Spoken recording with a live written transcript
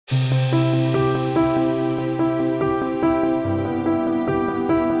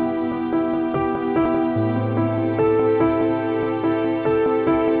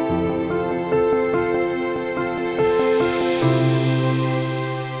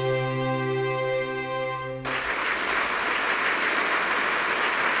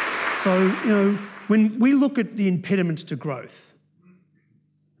So, when we look at the impediments to growth,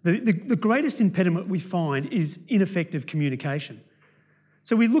 the greatest impediment we find is ineffective communication.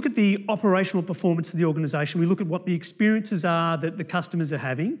 So we look at the operational performance of the organisation, we look at what the experiences are that the customers are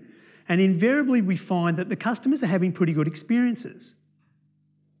having, and invariably we find that the customers are having pretty good experiences.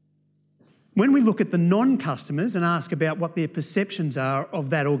 When we look at the non-customers and ask about what their perceptions are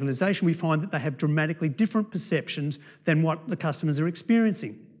of that organisation, we find that they have dramatically different perceptions than what the customers are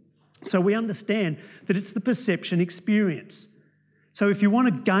experiencing. So we understand that it's the perception experience. So if you want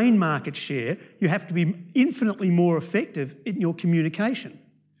to gain market share, you have to be infinitely more effective in your communication.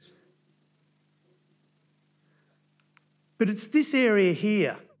 But it's this area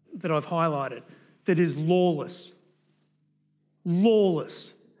here that I've highlighted that is lawless.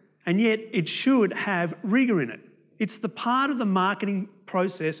 Lawless. And yet it should have rigour in it. It's the part of the marketing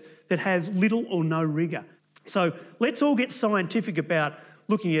process that has little or no rigour. So let's all get scientific about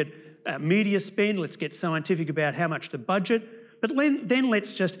looking at media spend. Let's get scientific about how much to budget. But then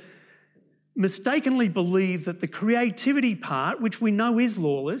let's just mistakenly believe that the creativity part, which we know is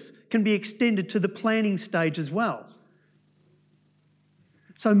lawless, can be extended to the planning stage as well.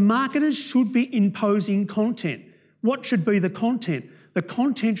 So marketers should be imposing content. What should be the content? The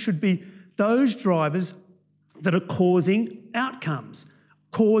content should be those drivers that are causing outcomes,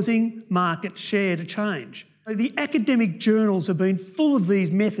 causing market share to change. The academic journals have been full of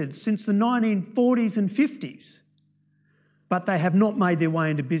these methods since the 1940s and 50s, but they have not made their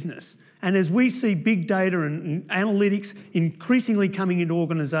way into business. And as we see big data and analytics increasingly coming into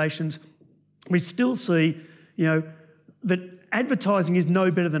organisations, we still see, that advertising is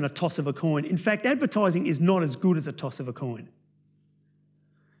no better than a toss of a coin. In fact, advertising is not as good as a toss of a coin.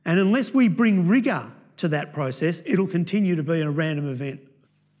 And unless we bring rigour to that process, it'll continue to be a random event.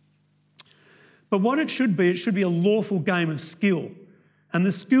 But what it should be a lawful game of skill. And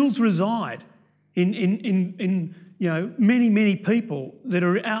the skills reside in many people that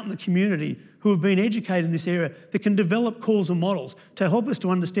are out in the community who have been educated in this area that can develop causal models to help us to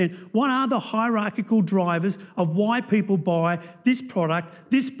understand what are the hierarchical drivers of why people buy this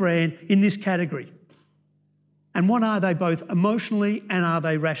product, this brand in this category. And what are they both emotionally and are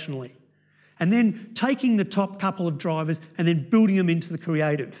they rationally? And then taking the top couple of drivers and then building them into the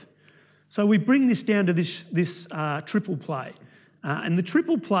creative. So we bring this down to this triple play. And the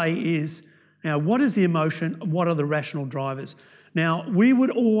triple play is, what is the emotion? What are the rational drivers? Now, we would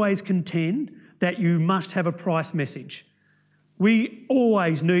always contend that you must have a price message. We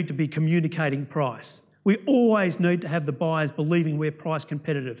always need to be communicating price. We always need to have the buyers believing we're price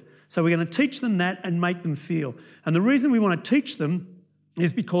competitive. So we're going to teach them that and make them feel. And the reason we want to teach them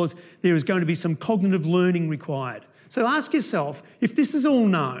is because there is going to be some cognitive learning required. So ask yourself, if this is all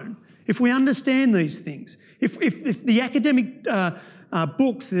known, if we understand these things, if the academic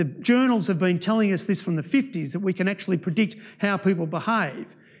books, the journals have been telling us this from the 50s, that we can actually predict how people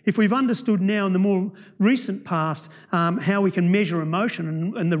behave, if we've understood now in the more recent past how we can measure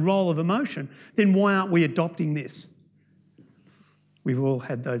emotion and the role of emotion, then why aren't we adopting this? We've all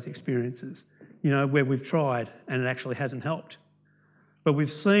had those experiences, where we've tried and it actually hasn't helped. But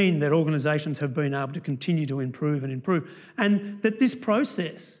we've seen that organisations have been able to continue to improve and that this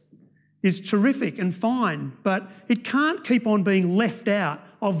process is terrific and fine, but it can't keep on being left out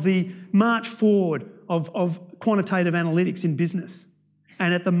of the march forward of quantitative analytics in business.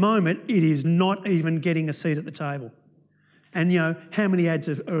 And at the moment, it is not even getting a seat at the table. And, how many ads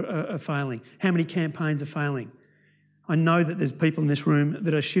are failing? How many campaigns are failing? I know that there's people in this room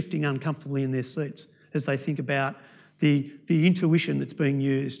that are shifting uncomfortably in their seats as they think about the intuition that's being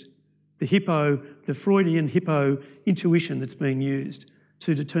used, the Freudian hippo intuition that's being used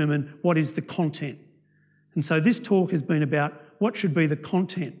to determine what is the content. And so this talk has been about what should be the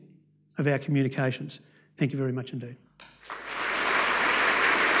content of our communications. Thank you very much indeed.